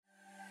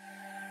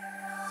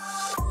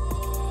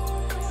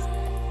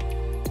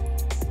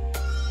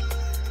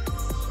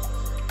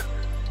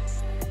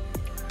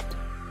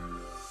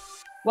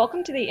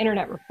Welcome to the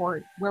Internet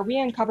Report, where we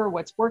uncover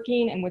what's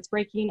working and what's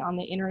breaking on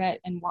the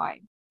internet and why.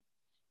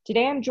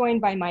 Today I'm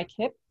joined by Mike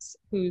Hicks,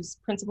 who's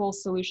Principal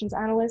Solutions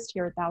Analyst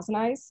here at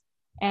ThousandEyes,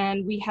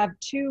 and we have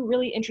two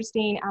really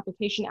interesting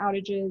application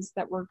outages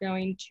that we're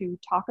going to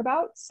talk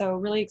about. So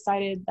really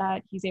excited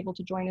that he's able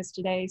to join us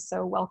today.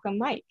 So welcome,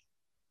 Mike.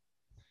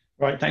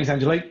 Right, thanks,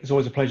 Angelique. It's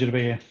always a pleasure to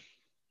be here.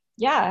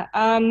 Yeah,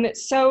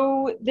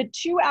 so the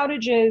two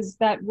outages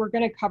that we're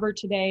going to cover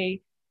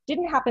today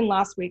didn't happen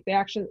last week. They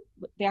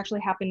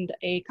actually happened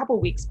a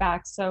couple weeks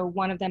back. So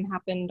one of them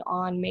happened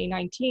on May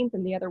 19th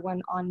and the other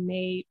one on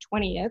May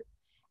 20th.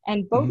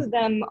 And both of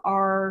them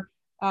are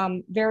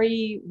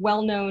very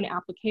well-known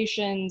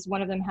applications.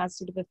 One of them has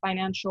sort of a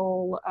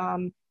financial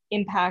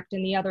impact,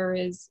 and the other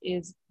is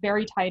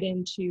very tied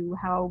into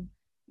how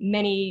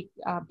many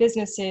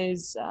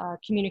businesses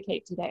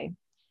communicate today.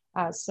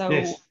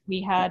 Yes.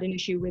 We had an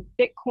issue with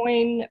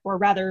Bitcoin, or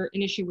rather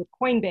an issue with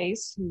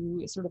Coinbase,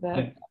 who is sort of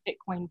a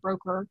Bitcoin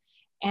broker,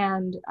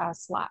 and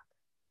Slack.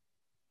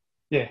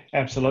 Yeah,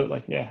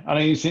 absolutely. Yeah. I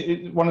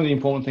mean, one of the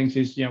important things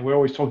is, we're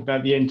always talking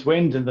about the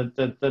end-to-end and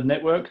the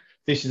network.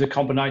 This is a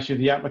combination of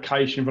the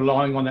application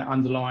relying on that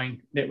underlying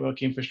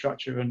network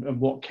infrastructure and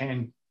what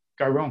can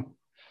go wrong.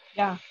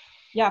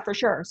 Yeah, for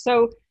sure.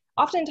 So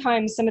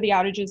oftentimes some of the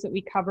outages that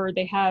we cover,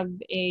 they have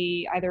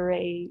either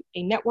a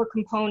network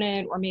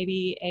component or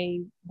maybe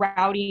a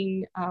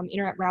routing,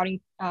 internet routing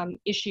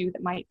issue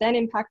that might then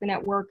impact the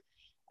network.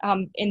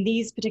 In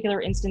these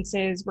particular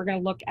instances, we're going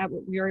to look at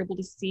what we are able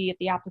to see at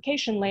the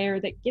application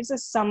layer that gives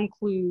us some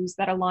clues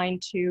that align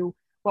to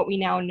what we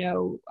now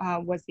know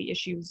was the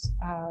issues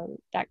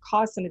that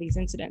caused some of these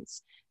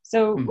incidents.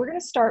 So we're going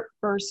to start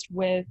first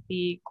with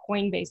the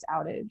Coinbase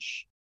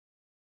outage.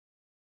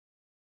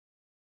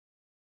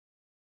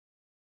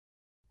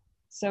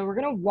 So we're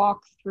going to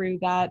walk through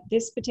that.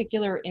 This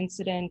particular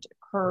incident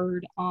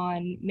occurred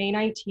on May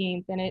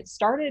 19th, and it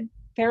started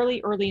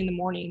fairly early in the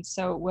morning.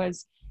 So it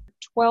was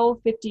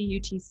 12:50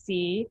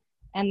 UTC,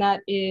 and that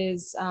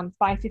is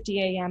 5:50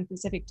 a.m.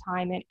 Pacific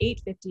time and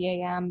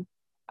 8:50 a.m.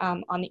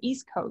 On the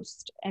East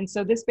Coast. And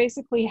so this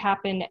basically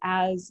happened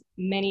as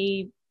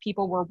many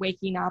people were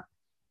waking up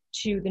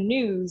to the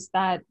news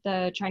that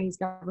the Chinese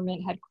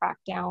government had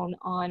cracked down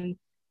on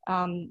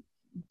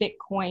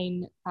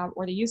Bitcoin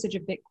or the usage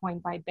of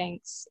Bitcoin by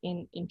banks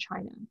in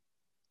China.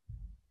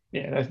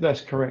 Yeah,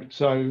 that's correct.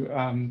 So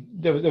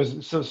there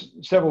was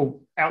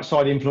several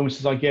outside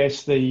influences, I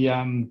guess.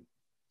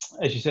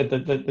 As you said,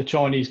 the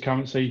Chinese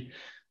currency,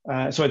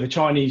 the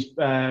Chinese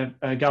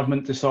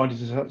government decided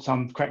to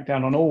some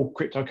crackdown on all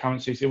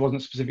cryptocurrencies. It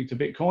wasn't specific to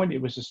Bitcoin.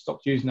 It was just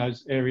stopped using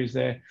those areas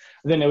there.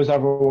 And then there was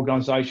other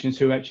organizations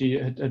who actually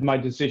had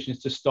made decisions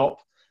to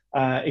stop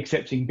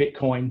accepting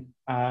Bitcoin,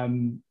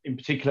 in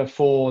particular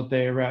for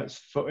their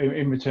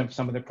in return for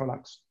some of their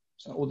products.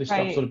 So all this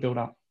stuff sort of built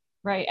up.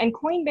 Right, and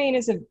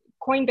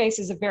Coinbase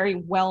is a very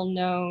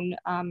well-known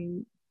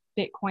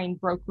Bitcoin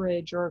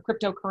brokerage or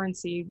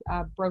cryptocurrency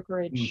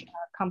brokerage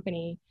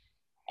company,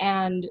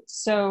 and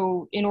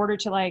so in order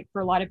to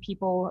for a lot of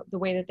people, the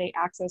way that they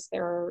access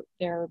their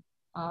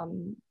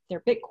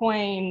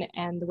Bitcoin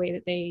and the way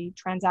that they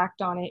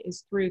transact on it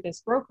is through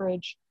this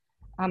brokerage.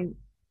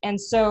 And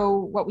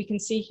so what we can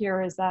see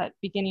here is that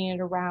beginning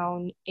at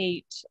around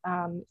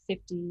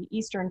 8:50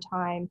 Eastern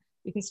time,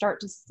 we can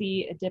start to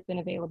see a dip in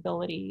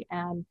availability.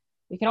 And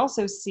we can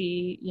also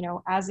see,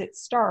 as it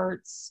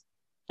starts,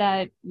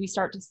 that we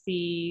start to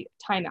see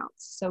timeouts.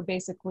 So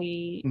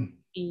basically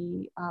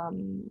the,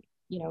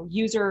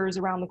 users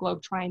around the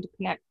globe trying to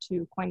connect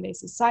to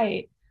Coinbase's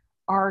site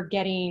are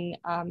getting,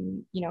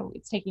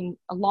 it's taking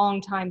a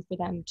long time for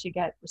them to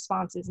get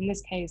responses. In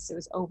this case, it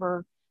was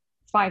over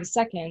 5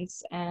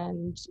 seconds,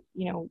 and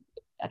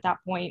at that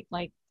point,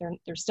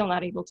 they're still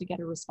not able to get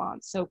a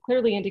response. So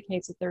clearly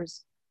indicates that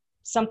there's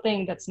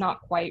something that's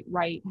not quite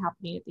right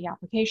happening at the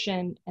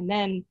application. And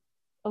then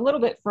a little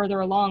bit further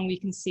along, we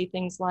can see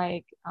things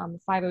like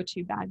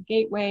 502 bad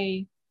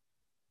gateway,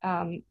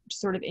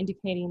 sort of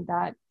indicating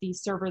that the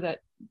server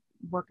that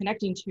we're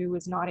connecting to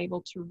is not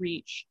able to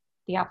reach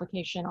the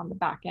application on the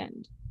back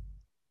end.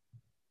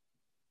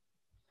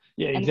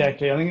 Yeah,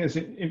 exactly. I think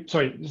it's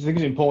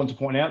important to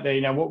point out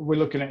there. What we're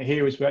looking at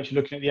here is we're actually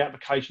looking at the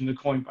application of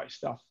the Coinbase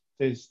stuff.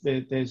 There's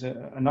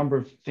a number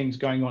of things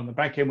going on in the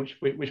back end, which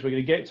we're going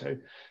to get to.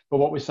 But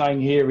what we're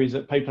saying here is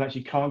that people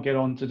actually can't get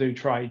on to do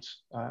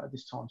trades at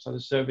this time. So the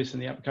service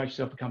and the application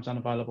itself becomes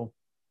unavailable.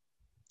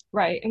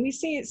 Right, and we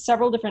see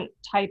several different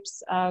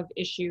types of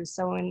issues.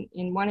 So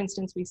in one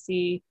instance, we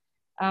see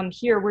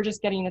here we're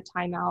just getting a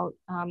timeout.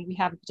 We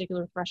have a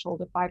particular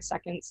threshold of 5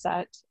 seconds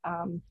set.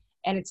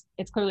 And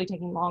it's clearly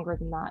taking longer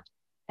than that.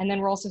 And then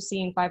we're also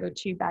seeing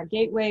 502 bad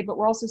gateway, but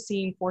we're also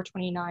seeing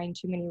 429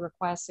 too many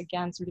requests,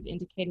 again, sort of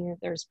indicating that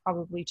there's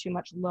probably too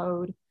much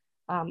load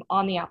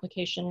on the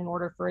application in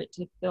order for it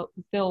to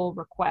fulfill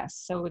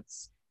requests. So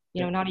it's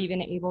not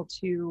even able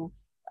to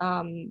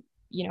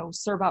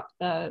serve up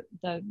the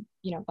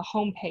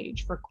home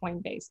page for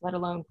Coinbase, let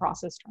alone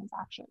process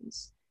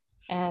transactions.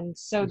 And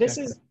so this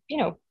is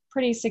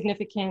pretty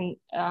significant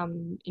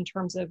in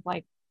terms of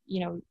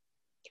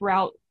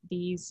throughout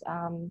this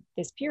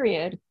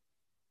period,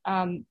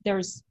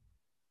 there's,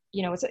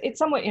 it's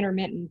somewhat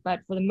intermittent, but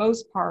for the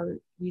most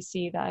part, we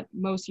see that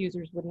most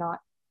users would not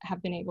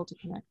have been able to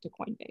connect to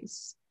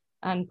Coinbase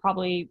and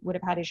probably would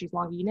have had issues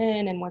logging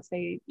in. And once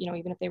they,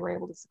 even if they were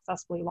able to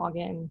successfully log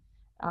in,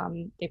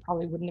 they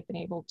probably wouldn't have been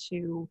able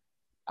to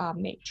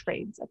make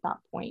trades at that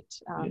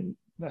point.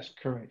 That's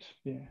correct.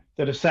 Yeah,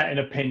 they'd have sat in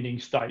a pending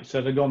state.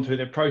 So they'd gone through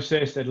their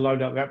process, they'd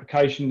load up the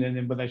application, and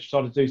then when they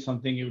tried to do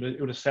something, it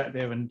would have sat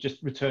there and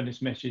just returned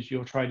this message: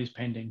 your trade is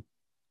pending.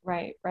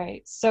 Right,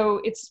 right. So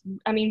it's,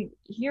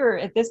 here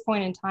at this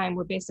point in time,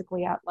 we're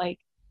basically at like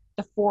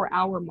the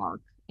 4-hour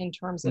mark in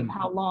terms of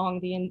how long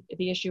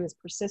the issue has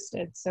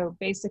persisted. So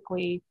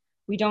basically,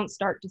 we don't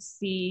start to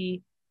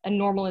see a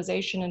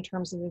normalization in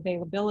terms of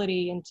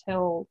availability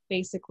until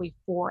basically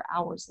 4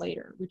 hours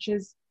later, which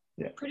is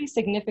pretty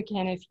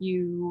significant if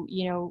you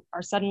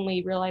are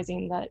suddenly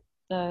realizing that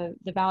the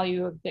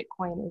value of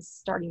Bitcoin is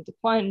starting to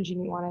plunge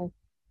and you want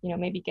to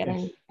maybe get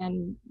in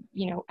and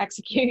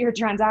execute your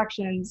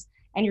transactions,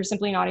 and you're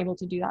simply not able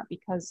to do that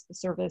because the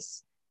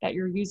service that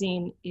you're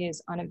using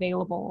is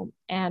unavailable.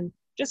 And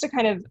just to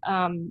kind of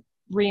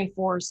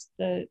reinforce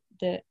the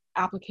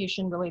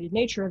application related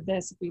nature of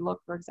this, if we look,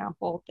 for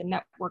example, the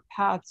network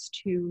paths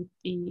to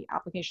the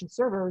application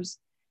servers,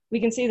 we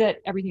can see that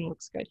everything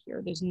looks good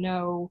here. There's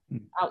no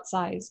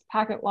outsized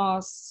packet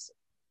loss.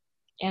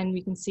 And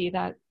we can see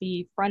that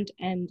the front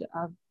end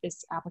of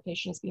this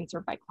application is being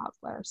served by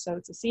Cloudflare. So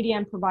it's a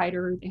CDN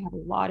provider. They have a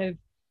lot of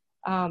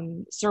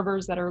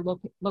servers that are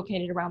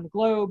located around the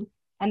globe,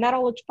 and that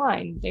all looked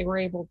fine. They were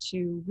able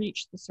to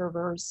reach the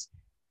servers,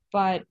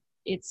 but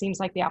it seems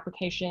like the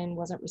application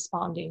wasn't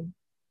responding.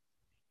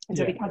 And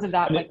so because of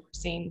that, we're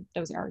seeing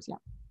those errors,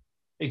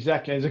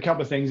 Exactly. There's a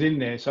couple of things in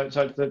there. So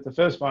the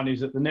first one is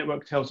that the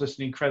network tells us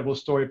an incredible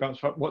story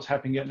about what's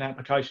happening at an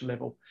application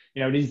level.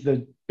 It is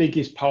the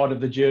biggest part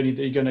of the journey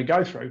that you're going to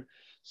go through.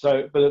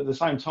 So, but at the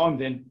same time,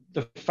 then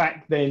the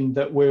fact then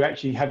that we're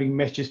actually having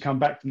messages come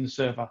back from the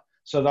server.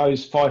 So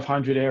those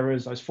 500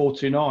 errors, those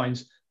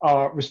 429s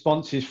are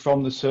responses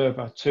from the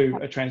server to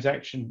a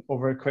transaction or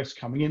a request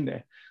coming in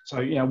there. So,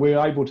 we're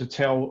able to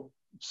tell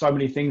so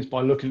many things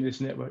by looking at this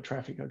network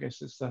traffic. I guess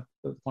that's the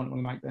point I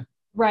want to make there.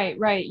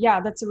 Right. Yeah,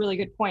 that's a really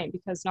good point,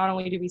 because not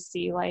only do we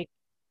see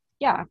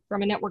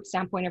from a network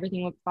standpoint,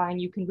 everything looked fine.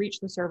 You can reach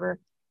the server.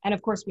 And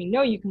of course, we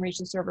know you can reach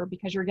the server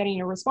because you're getting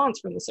a response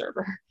from the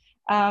server.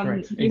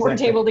 You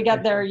weren't able to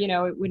get there,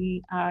 it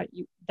wouldn't,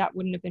 that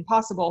wouldn't have been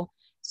possible.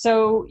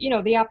 So,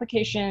 the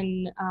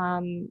application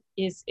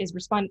is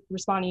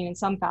responding in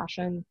some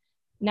fashion.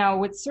 Now,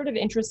 what's sort of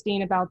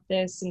interesting about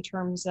this in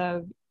terms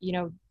of,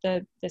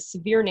 the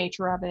severe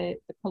nature of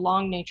it, the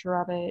prolonged nature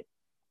of it,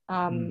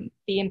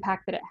 the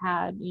impact that it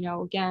had,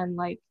 again,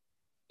 like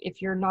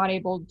if you're not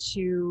able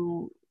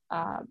to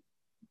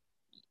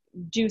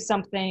do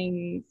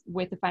something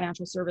with a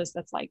financial service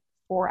that's like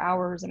 4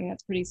 hours,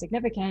 that's pretty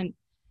significant.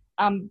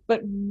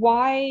 But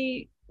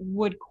why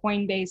would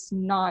Coinbase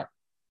not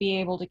be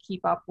able to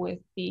keep up with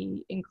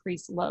the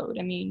increased load?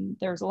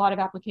 There's a lot of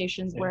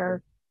applications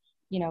where,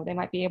 they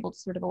might be able to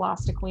sort of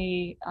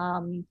elastically,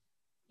 kind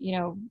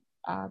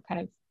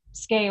of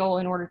scale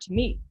in order to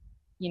meet,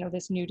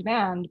 this new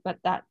demand, but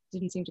that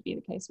didn't seem to be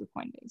the case with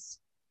Coinbase.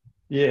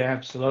 Yeah,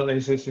 absolutely.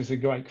 This is a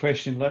great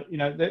question. Look,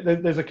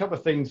 there's a couple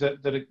of things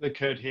that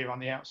occurred here on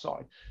the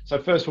outside. So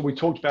first of all, we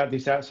talked about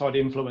this outside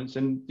influence,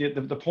 and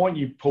the point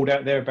you pulled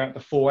out there about the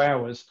 4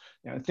 hours,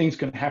 things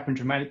can happen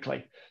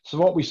dramatically. So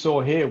what we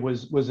saw here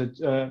was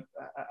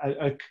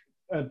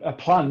a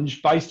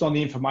plunge based on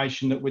the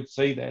information that we'd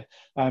see there.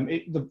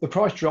 The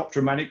price dropped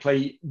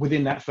dramatically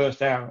within that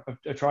first hour of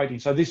trading.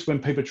 So this is when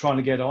people are trying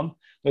to get on.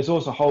 There's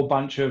also a whole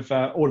bunch of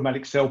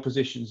automatic sell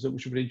positions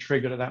which would be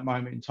triggered at that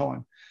moment in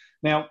time.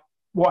 Now,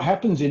 what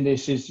happens in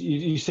this is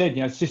you said,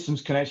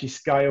 systems can actually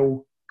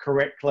scale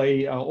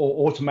correctly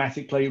or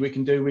automatically. We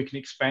can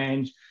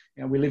expand.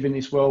 We live in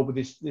this world with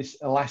this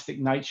elastic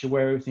nature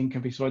where everything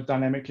can be sort of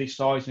dynamically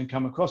sized and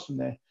come across from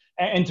there.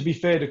 And to be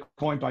fair to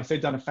Coinbase,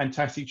 they've done a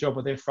fantastic job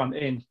with their front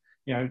end,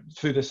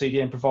 through the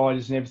CDN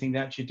providers and everything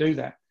that actually do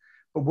that.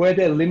 But where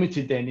they're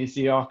limited then is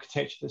the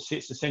architecture that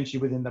sits essentially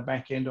within the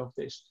back end of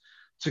this.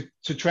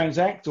 To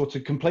transact or to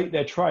complete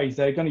their trades,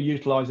 they're going to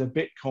utilize a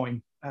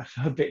blockchain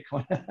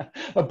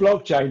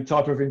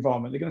type of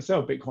environment. They're going to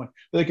sell Bitcoin,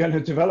 but they're going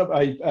to develop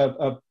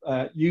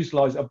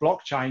utilize a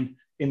blockchain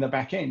in the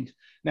back end.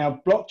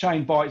 Now,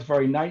 blockchain by its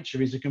very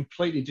nature is a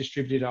completely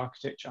distributed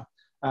architecture.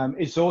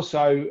 It's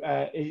also,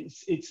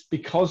 it's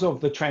because of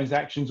the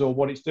transactions or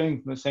what it's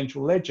doing from a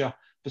central ledger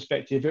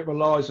perspective, it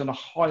relies on a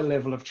high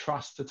level of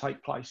trust to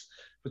take place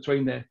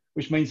between there,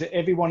 which means that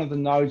every one of the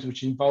nodes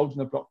which is involved in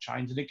the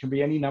blockchains, and it can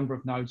be any number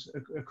of nodes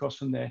across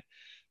from there,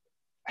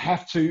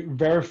 have to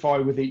verify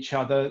with each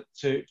other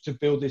to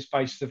build this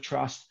basis of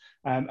trust.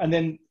 And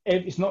then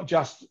it's not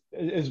just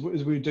as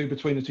we do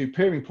between the two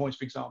peering points,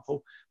 for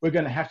example, we're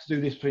going to have to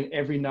do this between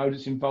every node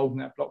that's involved in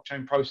that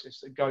blockchain process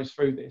that goes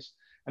through this.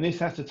 And this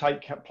has to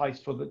take place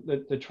for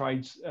the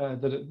trades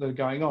that are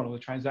going on, or the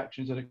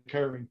transactions that are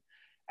occurring.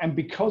 And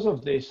because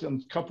of this,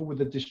 and coupled with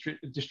the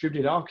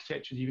distributed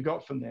architecture that you've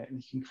got from there, and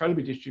it's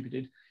incredibly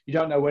distributed, you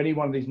don't know where any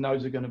one of these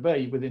nodes are going to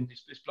be within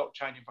this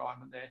blockchain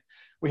environment there.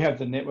 We have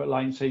the network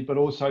latency, but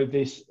also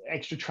this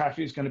extra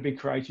traffic is going to be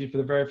created for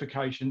the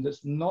verification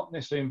that's not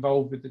necessarily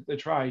involved with the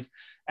trade,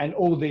 and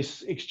all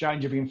this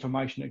exchange of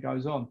information that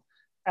goes on.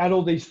 Add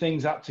all these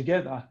things up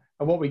together,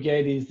 and what we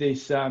get is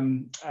this,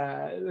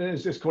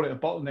 let's just call it a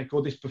bottleneck,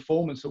 or this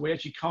performance that we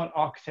actually can't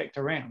architect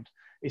around.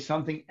 It's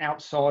something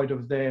outside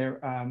of their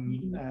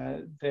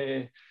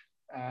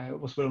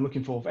what's what I'm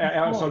looking for,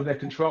 outside of their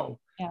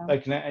control. Yeah. They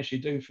can actually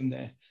do from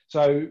there.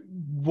 So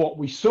what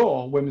we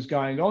saw when was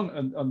going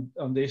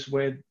on this,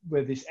 where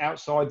this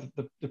outside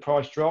the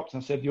price dropped,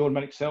 and I said the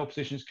automatic sell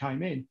positions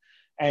came in,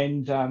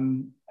 and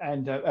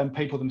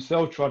people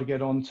themselves try to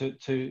get on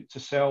to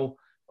sell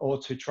or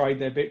to trade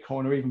their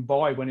Bitcoin, or even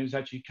buy when it was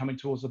actually coming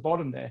towards the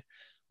bottom there.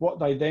 What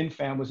they then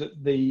found was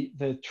that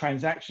the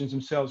transactions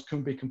themselves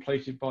couldn't be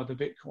completed by the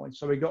Bitcoin.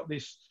 So we got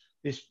this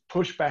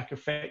pushback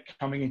effect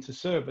coming into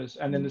servers,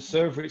 and then the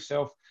server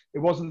itself, it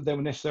wasn't that there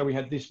were necessarily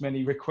had this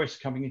many requests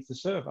coming into the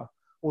server,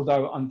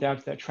 although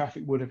undoubtedly that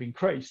traffic would have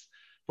increased.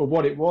 But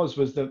what it was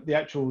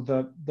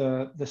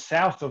the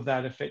south of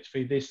that,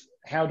 effectively, this,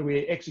 how do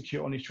we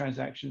execute on these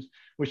transactions,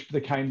 which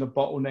became the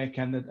bottleneck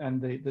and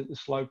the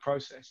slow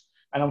process.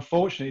 And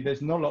unfortunately,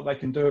 there's not a lot they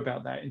can do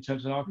about that in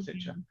terms of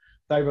architecture.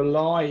 They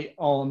rely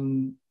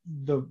on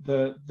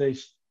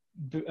this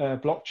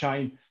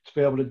blockchain to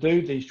be able to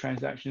do these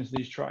transactions,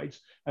 these trades,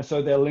 and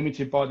so they're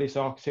limited by this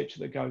architecture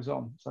that goes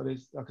on. So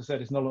there's, like I said,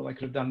 there's not a lot they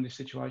could have done in this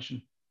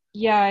situation.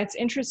 Yeah, it's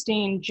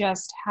interesting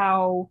just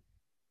how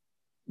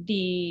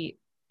the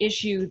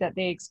issue that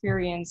they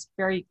experienced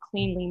very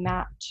cleanly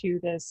mapped to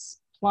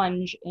this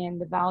plunge in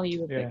the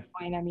value of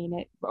Bitcoin. I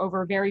mean,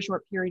 over a very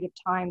short period of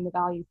time, the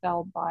value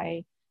fell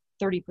by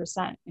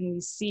 30%. And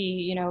we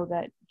see,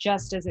 that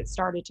just as it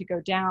started to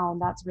go down,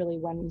 that's really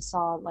when we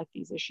saw like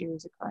these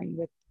issues occurring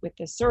with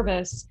this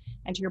service.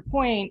 And to your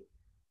point,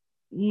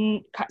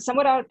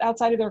 somewhat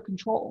outside of their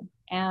control.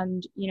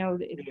 And,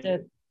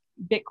 the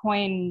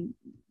Bitcoin,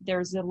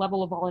 there's a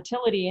level of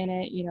volatility in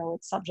it,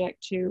 it's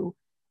subject to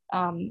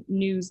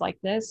news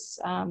like this,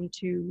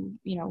 to,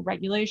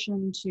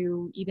 regulation,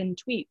 to even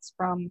tweets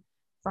from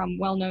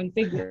well-known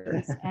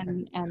figures.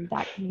 and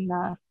that can,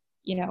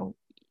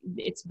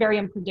 it's very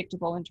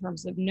unpredictable in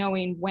terms of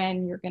knowing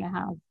when you're going to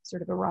have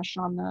sort of a rush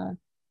on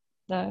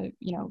the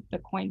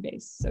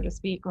Coinbase, so to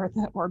speak, or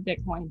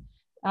Bitcoin.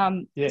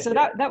 So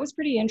that was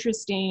pretty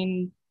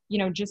interesting,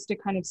 just to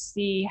kind of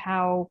see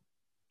how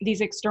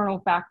these external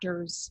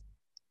factors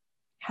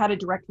had a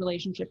direct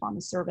relationship on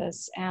the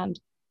service. And,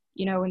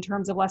 in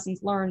terms of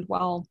lessons learned,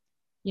 well,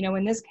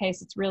 in this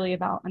case, it's really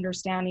about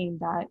understanding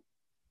that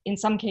in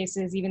some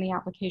cases, even the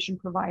application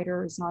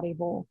provider is not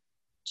able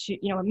to,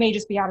 it may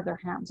just be out of their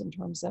hands in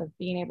terms of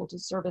being able to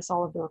service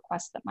all of the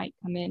requests that might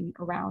come in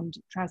around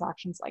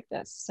transactions like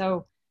this.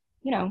 So,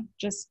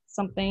 just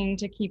something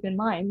to keep in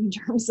mind in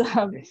terms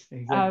of,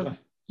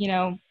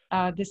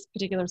 this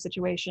particular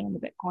situation in the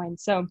Bitcoin.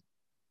 So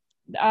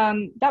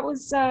that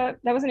was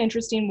an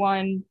interesting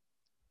one.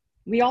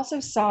 We also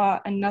saw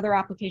another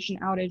application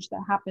outage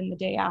that happened the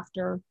day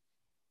after.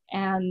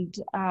 And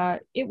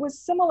it was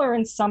similar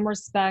in some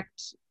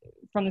respect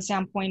from the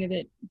standpoint of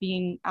it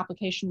being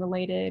application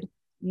related,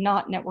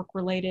 not network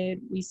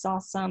related. We saw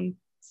some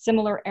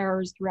similar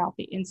errors throughout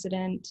the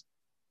incident.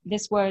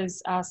 This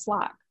was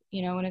Slack,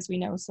 and as we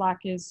know,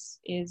 Slack is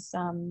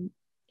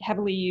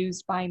heavily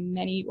used by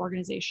many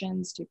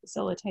organizations to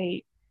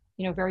facilitate,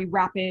 very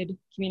rapid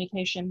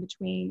communication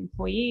between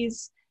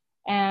employees.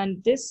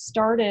 And this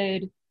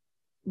started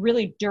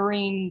really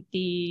during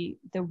the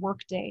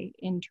workday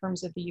in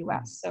terms of the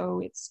US.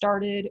 So it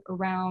started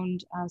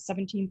around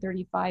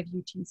 1735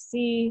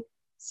 UTC.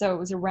 So it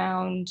was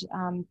around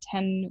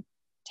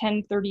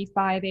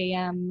 10:35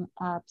 a.m.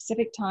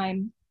 Pacific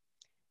time,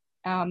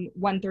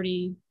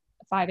 1:35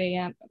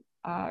 a.m.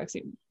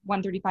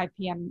 1:35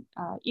 p.m.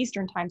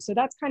 Eastern time. So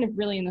that's kind of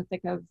really in the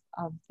thick of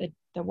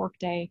the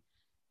workday,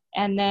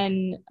 and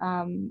then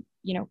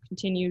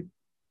continued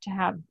to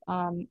have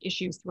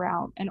issues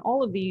throughout. And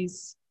all of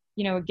these,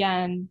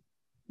 again,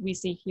 we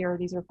see here,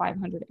 these are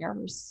 500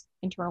 errors,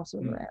 internal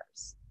server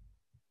errors.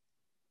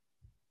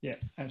 Yeah,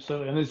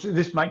 absolutely. And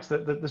this makes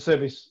the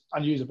service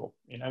unusable.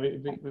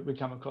 We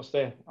come across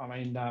there. I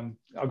mean,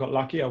 I got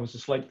lucky. I was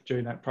asleep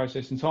during that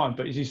processing time.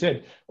 But as you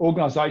said,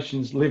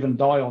 organizations live and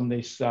die on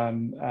this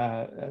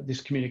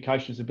this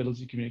communication, this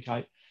ability to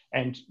communicate.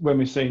 And when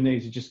we're seeing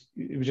these,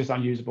 it was just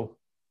unusable.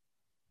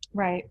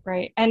 Right.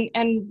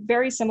 And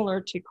very similar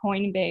to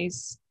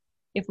Coinbase,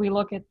 if we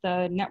look at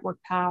the network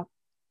path,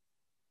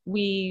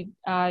 we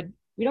don't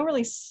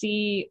really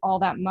see all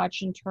that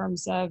much in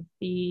terms of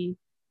the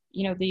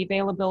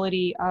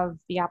availability of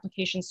the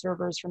application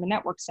servers from a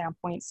network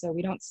standpoint. So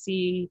we don't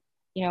see,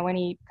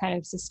 any kind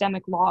of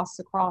systemic loss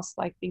across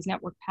like these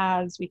network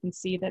paths. We can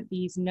see that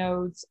these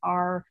nodes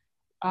are,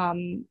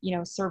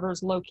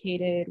 servers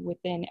located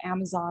within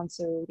Amazon.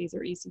 So these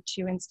are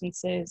EC2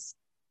 instances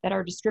that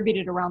are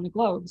distributed around the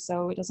globe.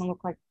 So it doesn't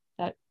look like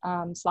that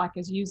Slack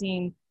is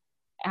using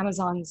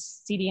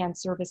Amazon's CDN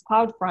service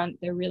CloudFront,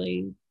 they're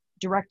really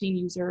directing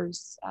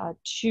users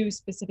to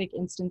specific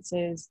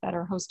instances that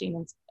are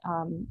hosting,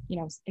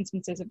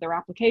 instances of their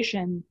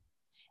application,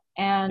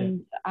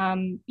 and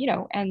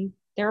and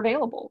they're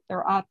available,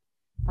 they're up,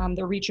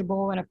 they're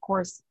reachable, and of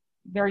course,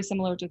 very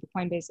similar to the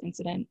Coinbase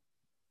incident,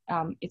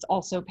 it's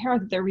also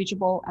apparent that they're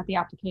reachable at the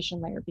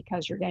application layer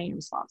because you're getting a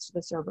response to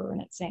the server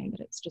and it's saying that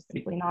it's just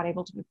simply not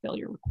able to fulfill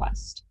your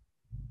request.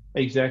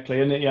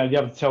 Exactly, and the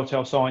other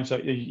telltale signs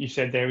that you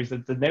said there is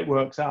that the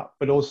network's up,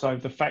 but also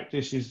the fact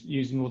this is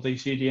using all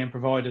these CDN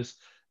providers,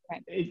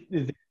 right.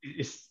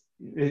 It's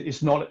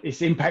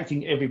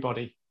impacting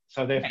everybody.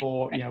 So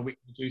therefore, right. We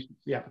can reduce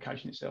the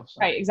application itself. So.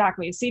 Right,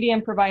 exactly. A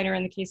CDN provider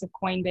in the case of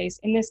Coinbase,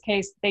 in this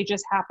case, they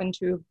just happen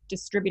to have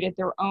distributed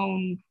their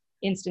own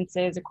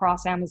instances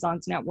across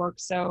Amazon's network,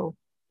 so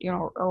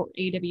or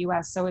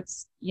AWS. So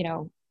it's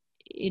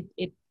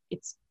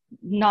it's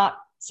not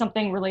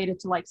something related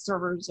to like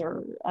servers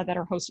or that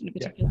are hosted in a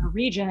particular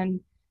region.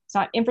 It's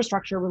not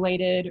infrastructure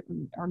related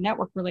or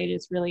network related.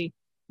 It's really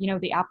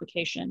the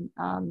application.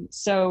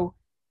 So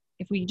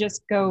if we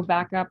just go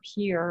back up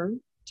here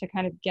to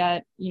kind of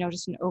get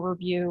just an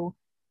overview,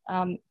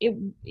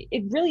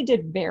 it really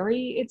did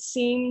vary, it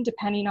seemed,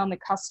 depending on the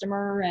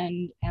customer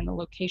and the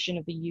location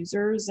of the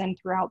users. And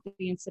throughout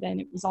the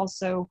incident, it was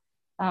also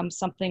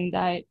something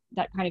that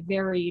kind of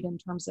varied in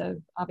terms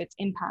of its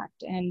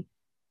impact. And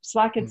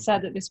Slack had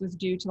said that this was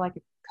due to like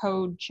a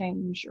code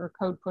change or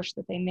code push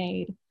that they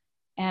made.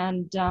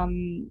 And,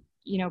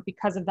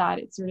 because of that,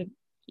 it sort of,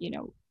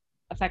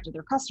 affected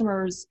their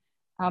customers,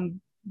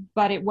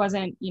 but it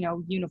wasn't,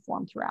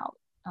 uniform throughout.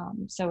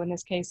 So in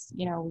this case,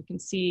 we can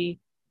see,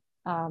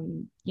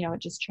 it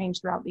just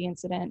changed throughout the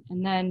incident.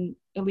 And then,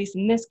 at least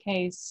in this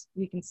case,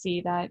 we can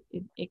see that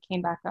it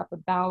came back up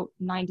about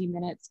 90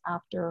 minutes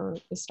after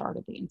the start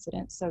of the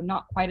incident. So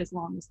not quite as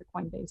long as the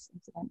Coinbase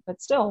incident, but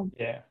still,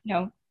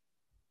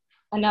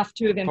 enough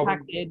to have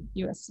impacted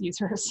US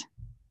users.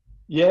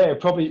 Yeah,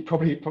 probably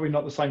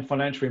not the same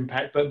financial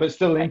impact, but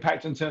still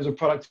impact in terms of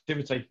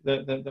productivity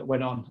that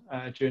went on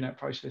during that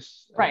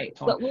process. Right.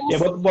 But it's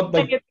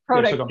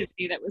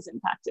productivity that was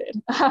impacted.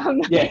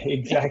 Yeah,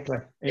 exactly.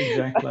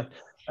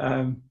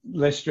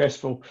 Less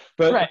stressful.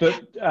 But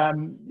the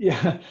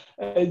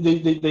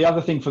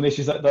other thing from this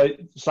is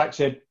that Slack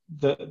said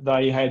that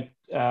they had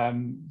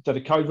that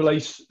a code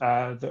release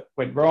that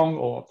went wrong,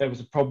 or there was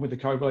a problem with the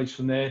code release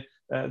from there.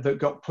 That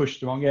got pushed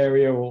the wrong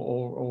area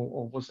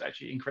or was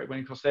actually incorrect when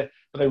it across there,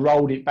 but they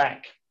rolled it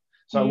back.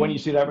 So when you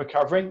see that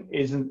recovering,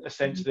 isn't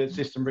essentially the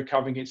system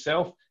recovering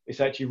itself, it's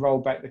actually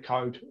rolled back the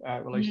code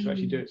release to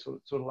actually do it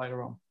sort of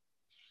later on.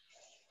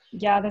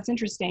 Yeah, that's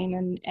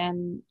interesting.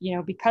 And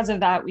because of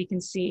that, we can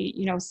see,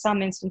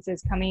 some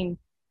instances coming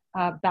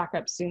back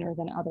up sooner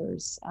than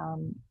others.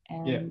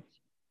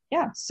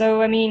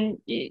 So, I mean,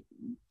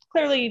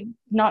 clearly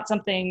not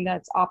something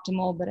that's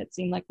optimal, but it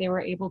seemed like they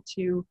were able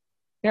to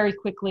very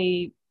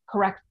quickly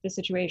correct the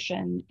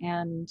situation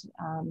and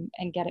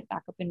get it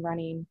back up and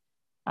running,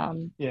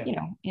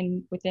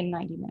 within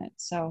 90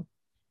 minutes. So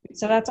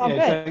that's all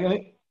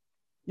good.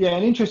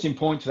 An interesting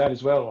point to that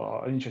as well,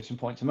 or an interesting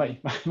point to me,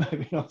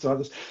 maybe not to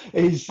others,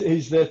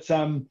 is that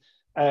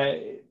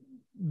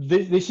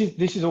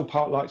this is all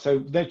part, like, so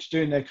they're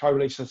doing their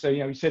co-release. So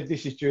you said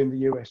this is during the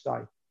US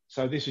day.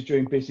 So this is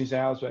during business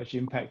hours, which actually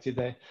impacted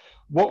there.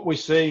 What we're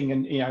seeing,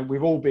 and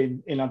we've all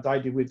been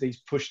inundated with these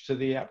push to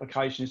the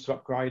applications to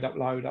upgrade,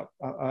 upload,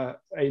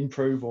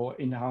 improve, or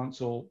enhance,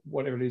 or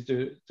whatever it is,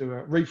 do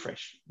a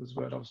refresh was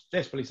the word I was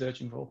desperately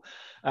searching for,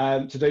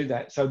 to do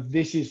that. So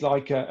this is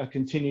like a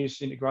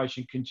continuous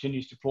integration,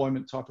 continuous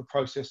deployment type of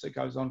process that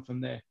goes on from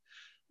there.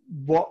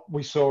 What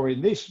we saw in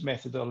this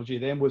methodology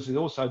then was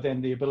also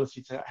then the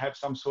ability to have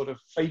some sort of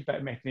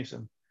feedback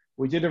mechanism.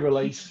 We did a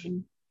release,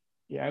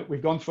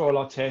 we've gone through all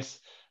our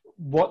tests.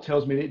 What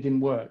tells me that it didn't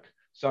work?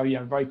 So,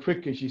 very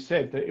quick, as you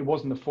said, that it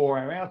wasn't a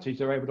 4-hour outage.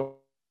 They're able to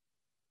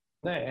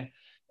there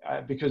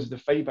because of the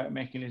feedback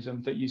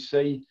mechanism that you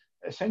see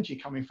essentially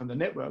coming from the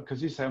network, because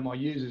this is how my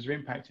users are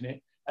impacting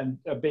it and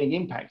are being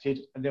impacted.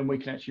 And then we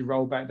can actually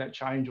roll back that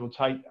change or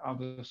take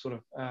other sort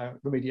of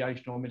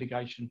remediation or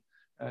mitigation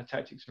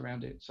tactics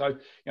around it. So,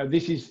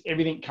 this is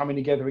everything coming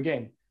together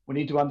again. We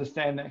need to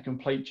understand that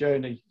complete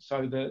journey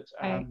so that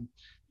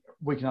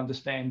we can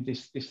understand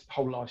this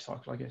whole life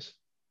cycle, I guess.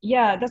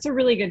 Yeah, that's a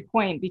really good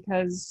point,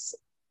 because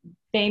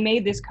they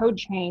made this code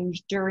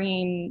change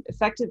during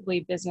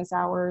effectively business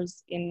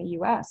hours in the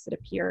US, it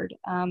appeared.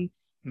 And,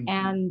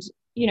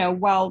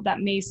 while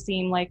that may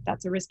seem like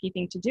that's a risky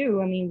thing to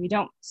do, I mean, we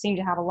don't seem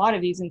to have a lot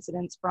of these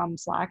incidents from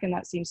Slack, and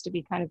that seems to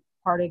be kind of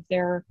part of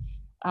their,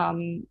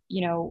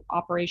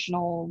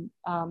 operational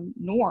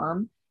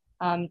norm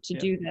to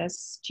do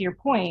this, to your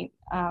point.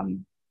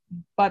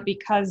 But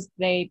because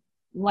they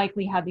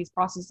likely had these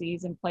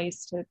processes in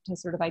place to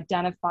sort of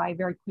identify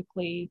very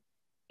quickly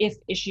if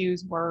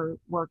issues were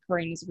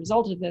occurring as a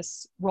result of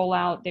this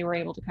rollout, they were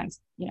able to kind of,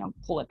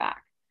 pull it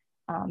back.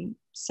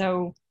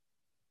 So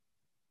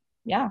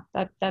yeah,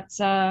 that's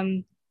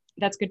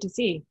good to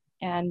see.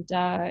 and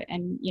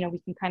we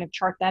can kind of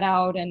chart that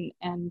out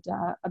and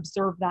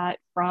observe that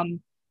from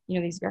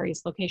these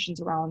various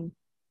locations around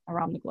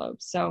the globe.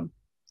 So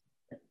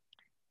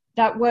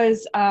that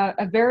was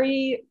a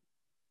very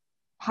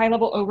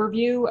high-level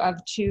overview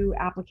of two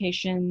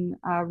application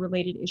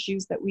related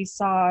issues that we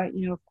saw.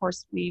 Of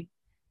course, we've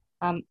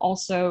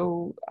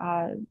also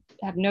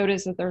have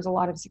noticed that there's a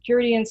lot of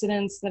security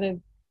incidents that have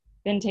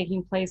been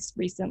taking place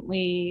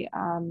recently,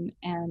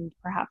 and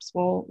perhaps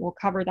we'll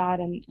cover that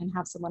and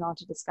have someone on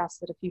to discuss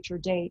at a future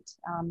date.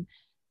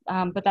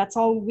 But that's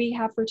all we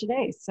have for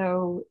today.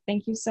 So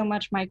thank you so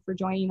much, Mike, for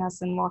joining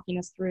us and walking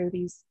us through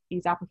these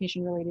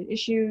application related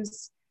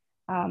issues.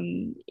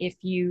 If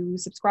you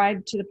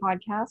subscribe to the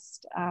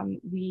podcast,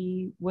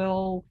 we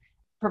will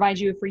provide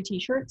you a free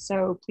t-shirt.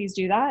 So please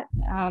do that.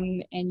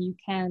 And you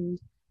can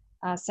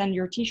send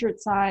your t-shirt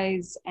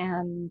size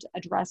and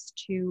address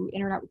to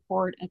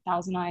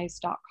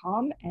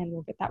internetreport@thousandeyes.com, and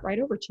we'll get that right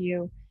over to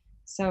you.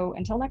 So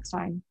until next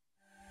time.